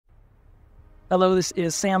Hello, this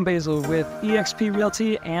is Sam Basil with eXp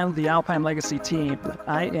Realty and the Alpine Legacy team.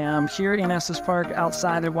 I am here in Estes Park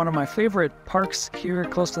outside of one of my favorite parks here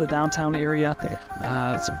close to the downtown area.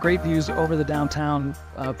 Some great views over the downtown,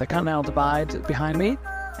 the Continental Divide behind me,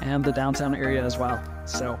 and the downtown area as well.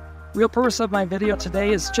 So, real purpose of my video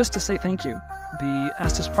today is just to say thank you. The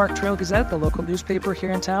Estes Park Trail Gazette, the local newspaper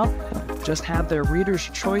here in town, just had their Reader's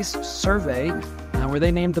Choice survey where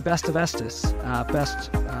they named the best of Estes.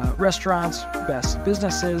 Best restaurants, best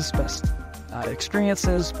businesses, best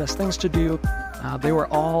experiences, best things to do. They were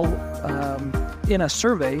all in a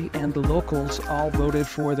survey, and the locals all voted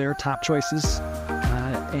for their top choices.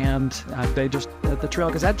 The Trail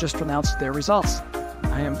Gazette just announced their results.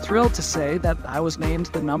 I am thrilled to say that I was named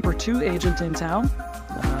the #2 agent in town.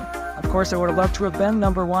 Of course, I would have loved to have been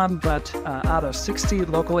 #1, but out of 60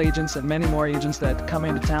 local agents and many more agents that come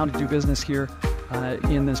into town to do business here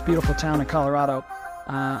in this beautiful town in Colorado,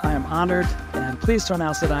 I am honored and pleased to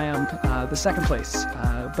announce that I am the second place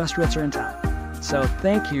best realtor in town. So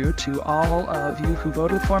thank you to all of you who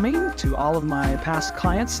voted for me, to all of my past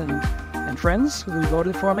clients and friends who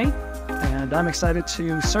voted for me, and I'm excited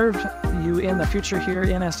to serve you in the future here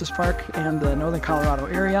in Estes Park and the Northern Colorado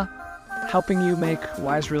area, helping you make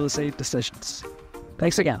wise real estate decisions.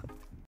 Thanks again.